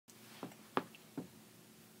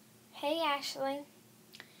Hey, Ashely.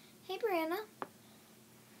 Hey, Breanna.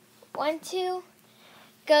 Want to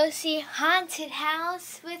go see Haunted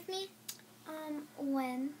House with me?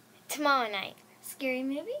 When? Tomorrow night. Scary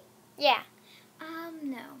movie? Yeah.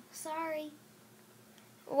 No. Sorry.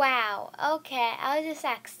 Wow. Okay, I'll just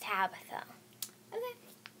ask Tabitha. Okay.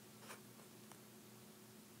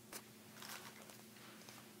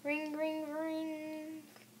 Ring, ring, ring.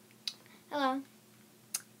 Hello.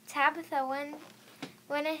 Tabitha, when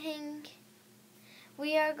I think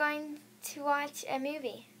we are going to watch a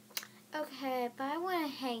movie. Okay, but I want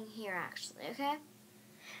to hang here, actually, okay?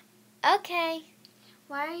 Okay.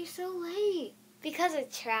 Why are you so late? Because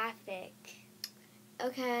of traffic.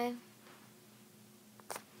 Okay.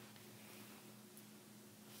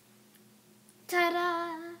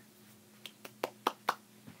 Ta-da!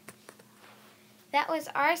 That was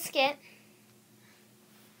our skit.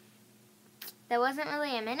 There wasn't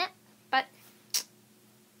really a minute, but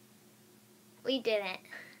we did it.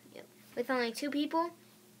 Yep. With only 2 people,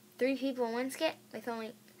 3 people in one skit.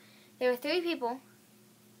 There were 3 people,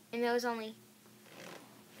 and there was 3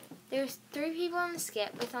 people in the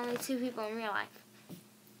skit with only 2 people in real life.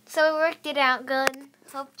 So we worked it out good.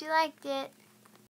 Hope you liked it.